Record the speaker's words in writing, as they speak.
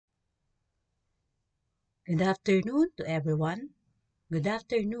Good afternoon to everyone. Good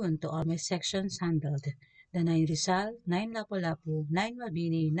afternoon to all my sections handled. The 9 Rizal, 9 Lapu-Lapu, 9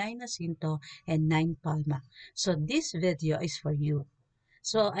 Mabini, 9 Jacinto, and 9 Palma. So this video is for you.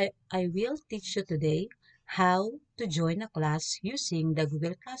 So I will teach you today how to join a class using the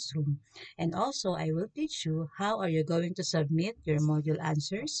Google Classroom. And also I will teach you how are you going to submit your module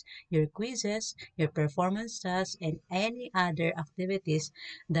answers, your quizzes, your performance tasks, and any other activities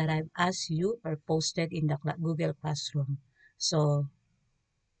that I've asked you or posted in the Google Classroom. So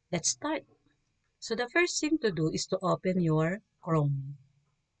let's start. So the first thing to do is to open your Chrome.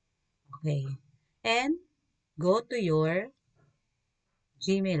 Okay. And go to your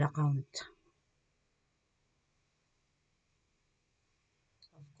Gmail account.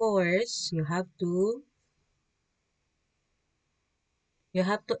 Of course, you have to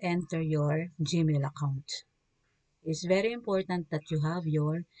enter your Gmail account. It's very important that you have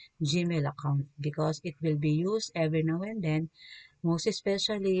your Gmail account because it will be used every now and then, most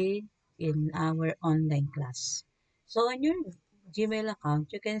especially in our online class. So on your Gmail account,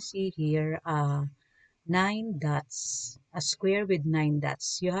 you can see here 9 dots, a square with 9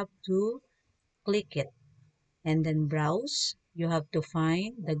 dots. You have to click it and then browse. You have to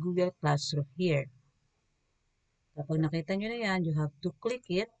find the Google Classroom here. Kapag nakita nyo na yan, you have to click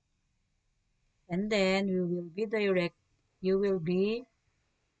it and then you will be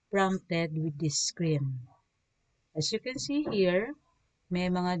prompted with this screen. As you can see here,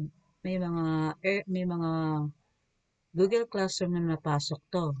 may mga may mga Google Classroom na napasok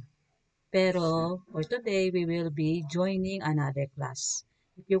to. Pero for today, we will be joining another class.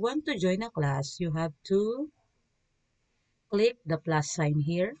 If you want to join a class, you have to click the plus sign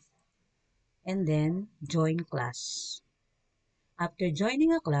here and then join class. After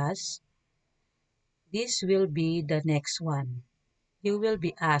joining a class, this will be the next one. You will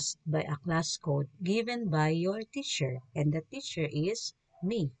be asked by a class code given by your teacher, and the teacher is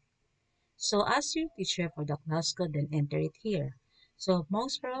me. So ask your teacher for the class code and enter it here. So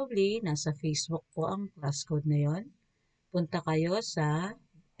most probably, nasa Facebook po ang class code na yon. Punta kayo sa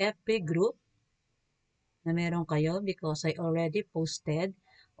FB group na meron kayo because I already posted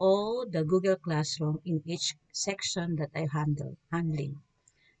all the Google Classroom in each section that I handling.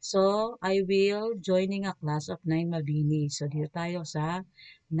 So, I will joining a class of 9 Mabini. So, dito tayo sa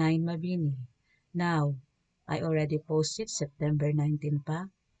 9 Mabini. Now, I already posted September 19 pa.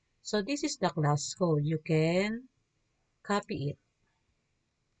 So, this is the class code. You can copy it.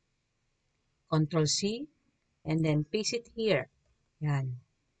 Control C and then paste it here. Yan.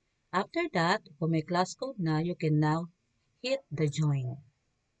 After that, kung may class code na, you can now hit the join.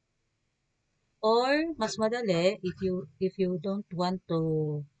 Or, mas madali, if you don't want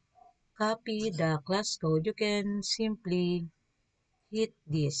to copy the class code, you can simply hit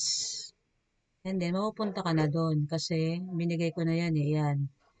this. And then, mapupunta ka na doon kasi binigay ko na yan eh, yan.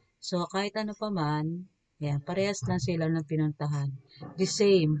 So, kahit ano pa man, yan, parehas lang sila ng pinuntahan. The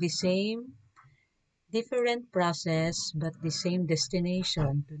same, different process, but the same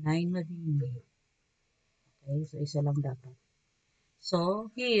destination to 9 Mabini. Okay, so isa lang dapat.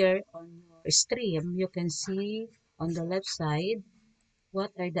 So, here on your stream, you can see on the left side,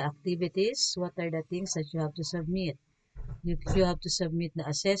 what are the activities, what are the things that you have to submit. You have to submit the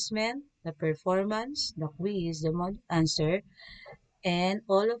assessment, the performance, the quiz, the mod answer, and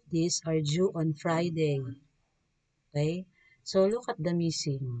all of these are due on Friday. Okay? So look at the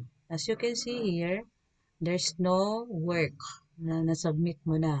missing. As you can see here, there's no work na nasubmit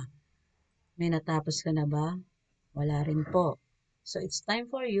mo na. May natapos ka na ba? Wala rin po. So it's time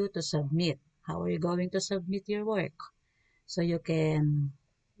for you to submit. How are you going to submit your work? So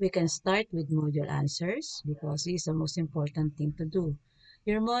we can start with module answers because this is the most important thing to do.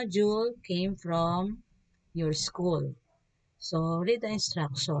 Your module came from your school. So read the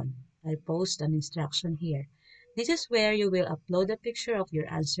instruction. I post an instruction here. This is where you will upload a picture of your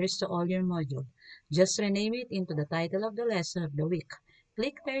answers to all your module. Just rename it into the title of the lesson of the week.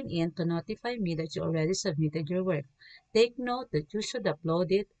 Click Turn In to notify me that you already submitted your work. Take note that you should upload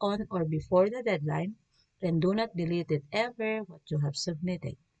it on or before the deadline and do not delete it ever what you have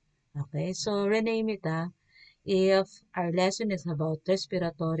submitted. Okay, so rename it. If our lesson is about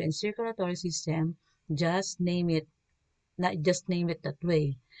respiratory and circulatory system, just name it not just name it that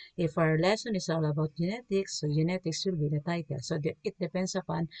way. If our lesson is all about genetics, so genetics will be the title. So it depends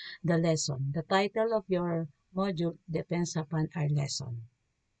upon the lesson. The title of your module depends upon our lesson.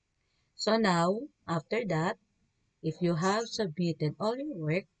 So now, after that, if you have submitted all your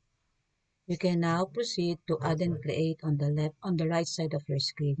work, you can now proceed to add and create on the right side of your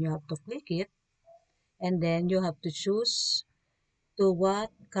screen. You have to click it and then you have to choose to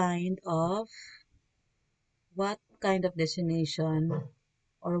what kind of what kind of destination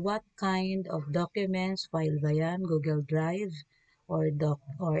or what kind of documents, file ba yan, Google Drive, or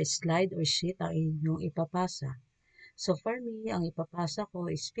slide or sheet ang inyong ipapasa. So for me, ang ipapasa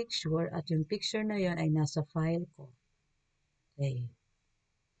ko is picture at yung picture na yon ay nasa file ko. Okay.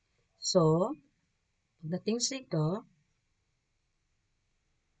 So, pagdating sa ito,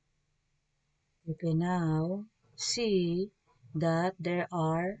 you can now see that there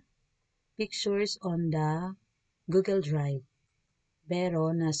are pictures on the Google Drive.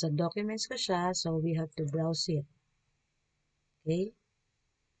 Pero nasa documents ko siya, so we have to browse it. Okay?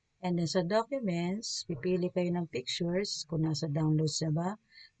 And then sa documents, pipili kayo ng pictures kung nasa downloads na ba,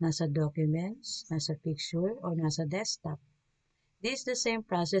 nasa documents, nasa picture, or nasa desktop. This is the same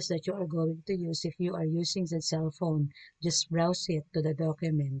process that you are going to use if you are using the cell phone. Just browse it to the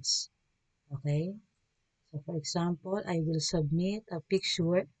documents. Okay? So for example, I will submit a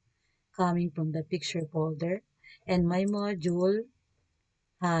picture coming from the picture folder, and my module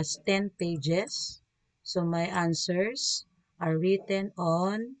has 10 pages. So my answers are written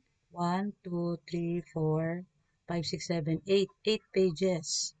on 1, 2, 3, 4, 5, 6, 7, 8. 8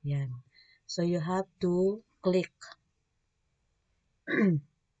 pages. Yan. So you have to click.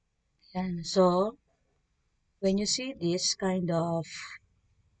 Yan. So when you see this kind of,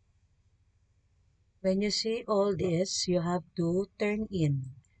 when you see all this, you have to turn in.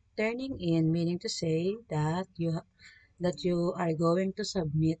 Turning in meaning to say that you are going to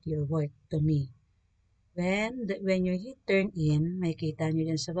submit your work to me. When you hit turn in, makita nyo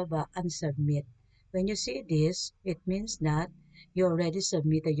dyan sa baba, unsubmit. When you see this, it means that you already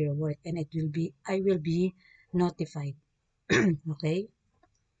submitted your work and I will be notified. Okay?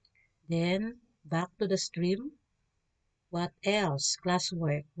 Then, back to the stream. What else?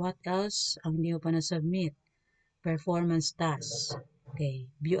 Classwork. What else ang hindi mo pa na-submit? Performance tasks.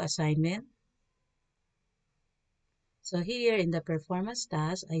 Okay. View assignment. So here in the performance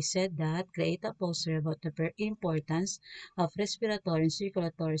task, I said that create a poster about the importance of respiratory and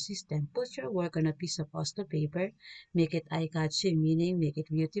circulatory system. Put your work on a piece of poster paper. Make it eye-catching, meaning make it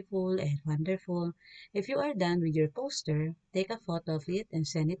beautiful and wonderful. If you are done with your poster, take a photo of it and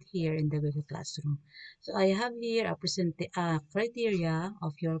send it here in the Google Classroom. So I have here a criteria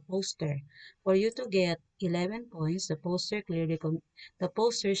of your poster. For you to get 11 points, the poster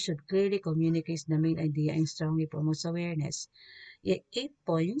should clearly communicate the main idea and strongly promotes awareness. 8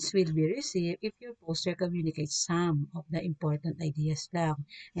 points will be received if your poster communicates some of the important ideas lang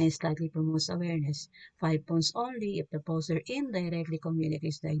and slightly promotes awareness. 5 points only if the poster indirectly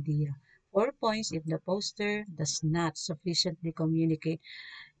communicates the idea. 4 points if the poster does not sufficiently communicate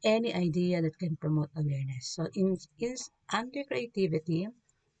any idea that can promote awareness. So in under creativity,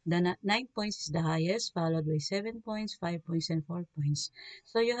 the 9 points is the highest, followed by 7 points, 5 points, and 4 points.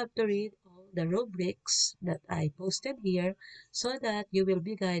 So you have to read all the rubrics that I posted here so that you will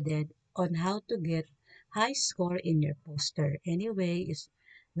be guided on how to get high score in your poster. Anyway, is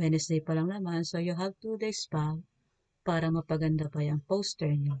Wednesday pa lang naman, so you have 2 days pa para mapaganda pa yung poster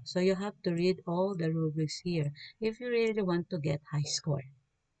nyo. So you have to read all the rubrics here if you really want to get high score.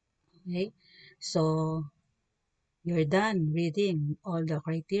 Okay? So, you're done reading all the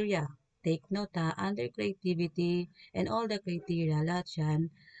criteria. Take note under creativity and all the criteria, lahat yan,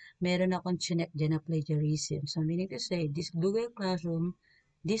 meron akong chinek dyan na plagiarism. So, meaning to say, this Google Classroom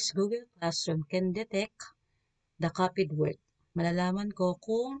can detect the copied work. Malalaman ko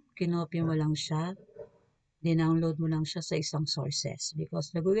kung kinopya mo lang siya, dinownload mo lang siya sa isang sources because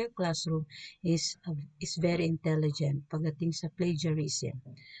the Google Classroom is very intelligent pagdating sa plagiarism.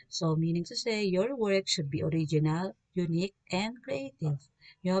 So, meaning to say, your work should be original, unique, and creative.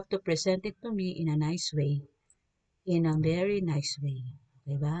 You have to present it to me in a nice way, in a very nice way.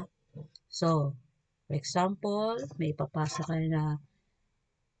 Okay ba? So, for example, may papasa ka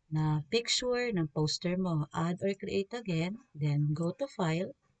na picture ng poster mo. Add or create again, then go to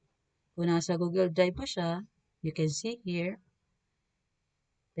file. Kung nasa Google Drive mo siya, you can see here.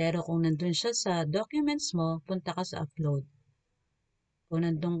 Pero kung nandun siya sa documents mo, punta ka sa upload. Kung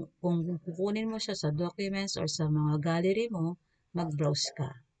kukunin mo siya sa documents or sa mga gallery mo, mag-browse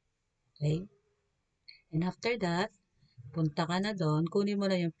ka. Okay? And after that, punta ka na doon, kunin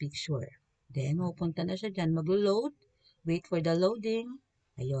mo na yung picture. Then, pupunta na siya dyan, mag-load, wait for the loading.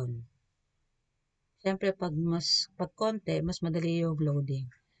 Ayun. Siyempre, pag konti, mas madali yung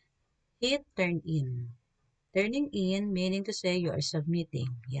loading. Hit turn in. Turning in, meaning to say you are submitting.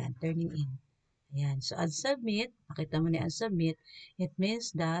 Yan, turning in. Ayan. So, unsubmit, nakita mo na unsubmit, it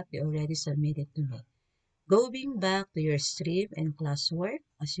means that you already submitted to me. Going back to your stream and classwork,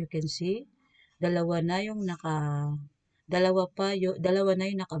 as you can see, dalawa na yung dalawa na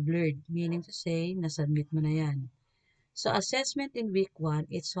yung naka-blurred, meaning to say, na-submit mo na yan. So, assessment in week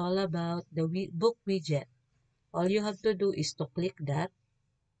 1, it's all about the book widget. All you have to do is to click that,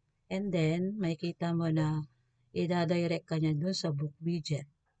 and then, makikita mo na ida-direct ka niya dun sa book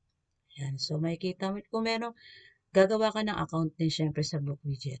widget. Yan. So, makikita mo, kung meron, gagawa ka ng account din syempre sa book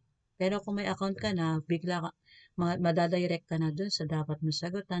widget. Pero kung may account ka na, madadirect ka na dun sa dapat mo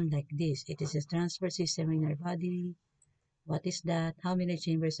sagutan like this. It is a transfer system in our body. What is that? How many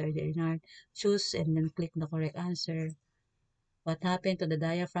chambers are there in our? Choose and then click the correct answer. What happened to the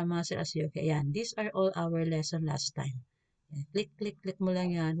diaphragm muscle as you? Okay, yan. These are all our lesson last time. Yan. Click mo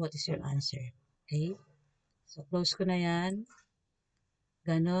lang yan. What is your answer? Okay? So, close ko na yan.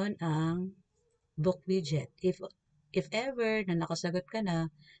 Ganon ang book widget. If ever na nakasagot ka na,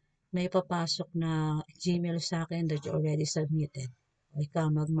 may papasok na Gmail sa akin that you already submitted. O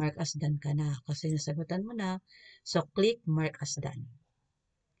ikaw, mag-mark as done ka na kasi nasagutan mo na. So, click mark as done.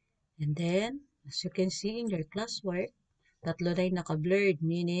 And then, as you can see in your classwork, tatlo na yung naka-blurred,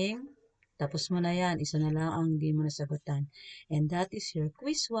 meaning, tapos mo na yan, isa na lang ang hindi mo nasagutan. And that is your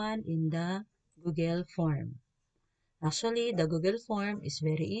quiz 1 in the Google form. Actually, the Google form is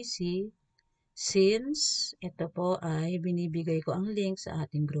very easy since ito po ay binibigay ko ang link sa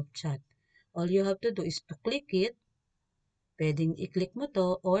ating group chat. All you have to do is to click it. Pwedeng i-click mo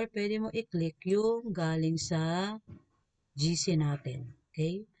to or pwede mo i-click yung galing sa GC natin.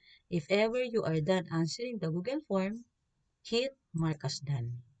 Okay? If ever you are done answering the Google form, hit mark as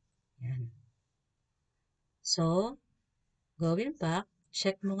done. Yan. So, going back,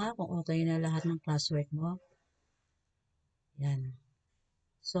 check mo nga kung okay na lahat ng classwork mo. Yan.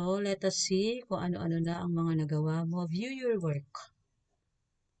 So, let us see kung ano-ano na ang mga nagawa mo. View your work.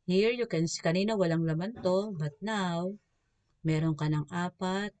 Here, you can see, kanina walang laman to, but now, meron ka ng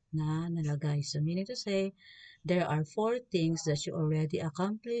 4 na nalagay. So, meaning to say, there are 4 things that you already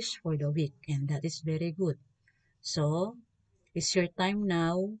accomplished for the week, and that is very good. So, it's your time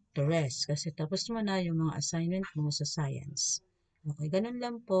now to rest kasi tapos mo na yung mga assignment mo sa science. Okay, ganun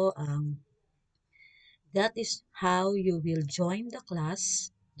lang po that is how you will join the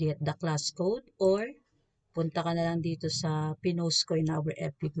class, get the class code, or punta ka na lang dito sa pinost ko in our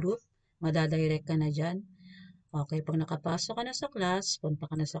FB group, madadirect ka na dyan. Okay, pag nakapasok ka na sa class, punta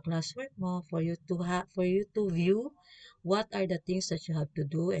ka na sa classwork mo for you to view what are the things that you have to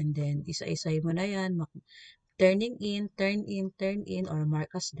do, and then isa-isay mo na yan, turning in, turn in, or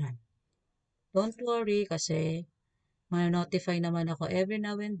mark as done. Don't worry kasi ma-notify naman ako every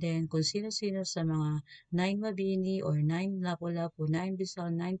now and then kung sino-sino sa mga 9 Mabini or 9 Lapu-Lapu, 9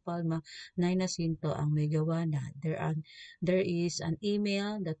 Rizal, 9 Palma, 9 Jacinto ang may gawa na. There is an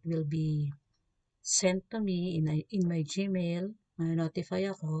email that will be sent to me in my Gmail. Ma-notify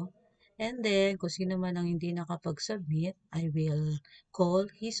ako. And then, kung sino man ang hindi nakapag-submit, I will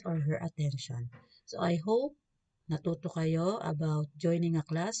call his or her attention. So, I hope natuto kayo about joining a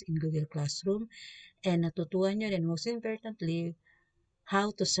class in Google Classroom and natutuhan nyo rin, most importantly,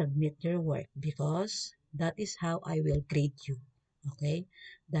 how to submit your work because that is how I will grade you. Okay?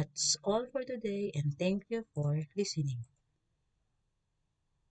 That's all for today and thank you for listening.